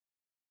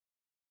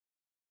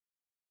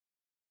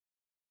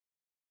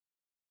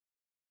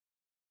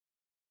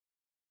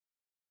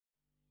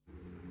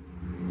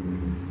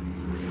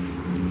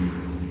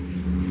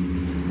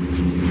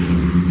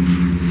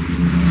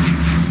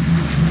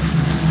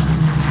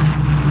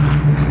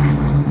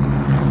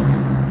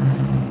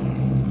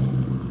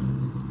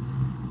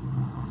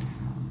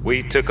We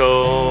took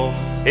off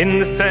in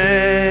the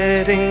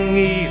setting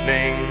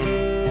evening,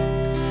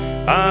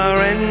 our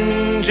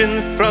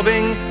engines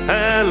throbbing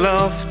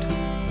aloft,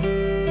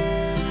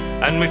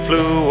 and we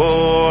flew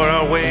o'er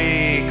our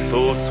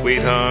wakeful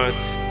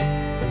sweethearts,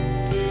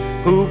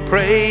 who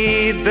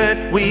prayed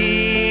that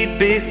we'd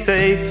be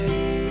safe.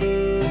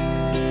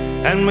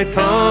 And we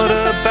thought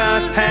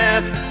about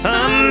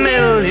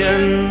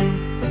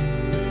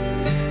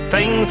 500,000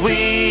 things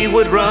we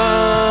would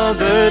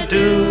rather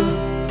do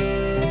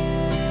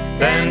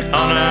than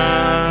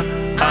honor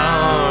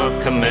our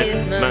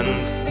commitment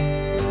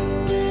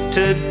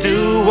to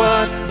do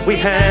what we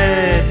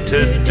had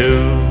to do.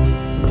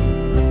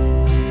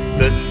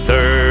 The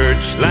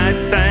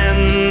searchlights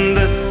and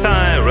the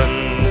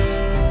sirens,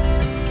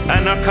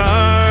 and our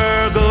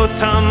cargo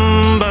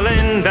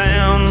tumbling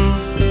down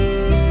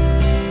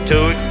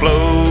to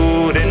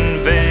explode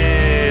in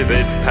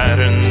vivid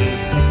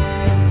patterns.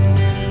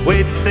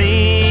 We'd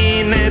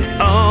seen it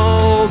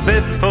all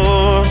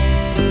before.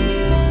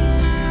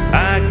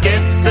 I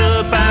guess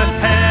about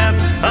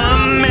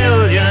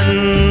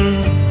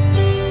 500,000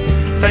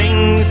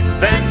 things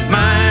that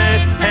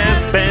might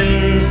have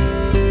been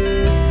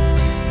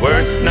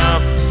were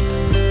snuffed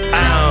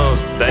out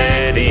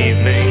that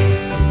evening,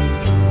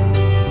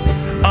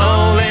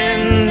 all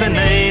in the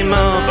name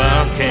of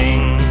our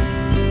King.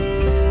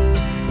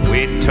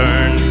 We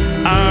turned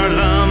our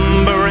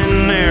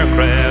lumbering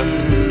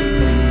aircraft,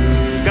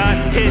 got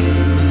hit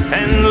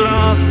and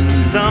lost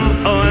some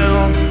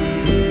oil,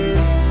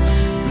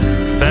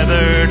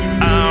 feathered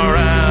our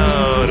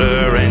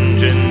outer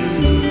engines,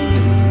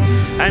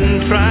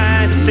 and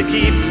tried to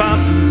keep up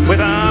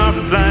with our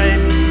flight.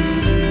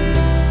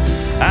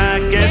 I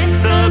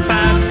guess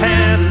about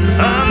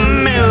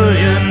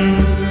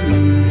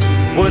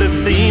 500,000 would have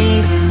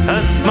seemed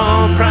a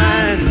small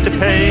price to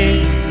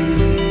pay,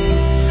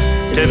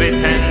 to be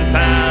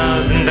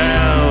 10,000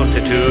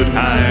 altitude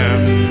higher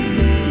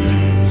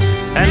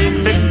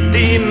and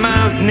 50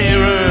 miles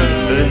nearer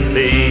the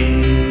sea.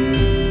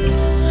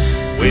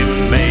 We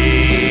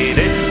made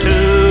it to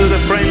the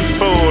French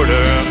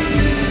border.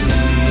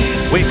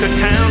 We could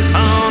count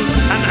on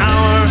an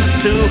hour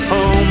to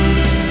home,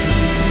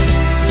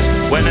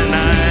 when a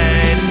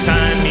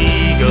nighttime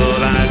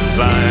eagle-eyed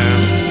flyer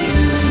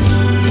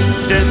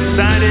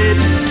decided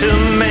to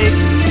make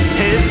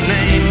his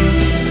name.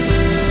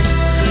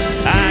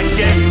 I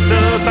guess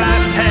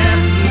about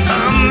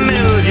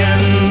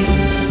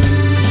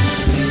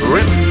 500,000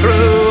 ripped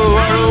through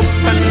our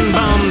open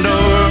bomb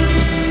door.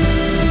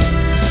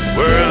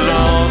 We're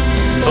lost,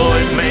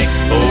 boys, make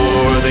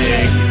for the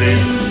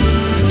exit.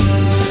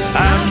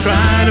 I'll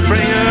try to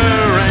bring her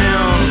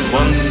around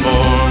once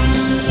more.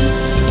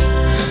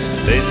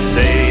 They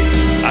say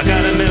I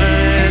got a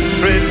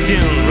military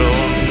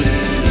funeral,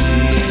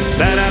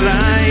 that I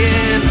lie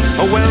in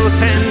a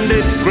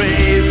well-tended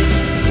grave,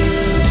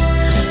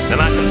 and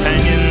my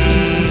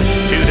companions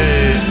shoot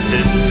it to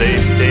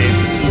safety.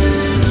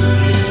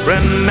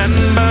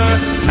 Remember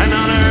and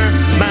honor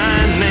my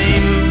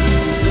name.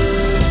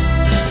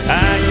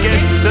 I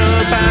guess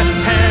about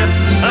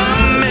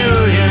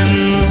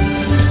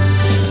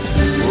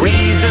 500,000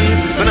 reasons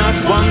for not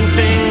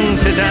wanting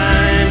to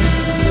die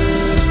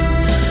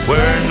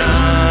were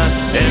not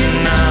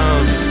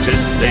enough to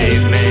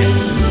save me,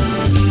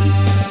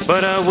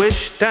 but I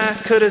wished I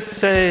could have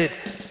said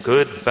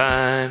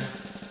goodbye.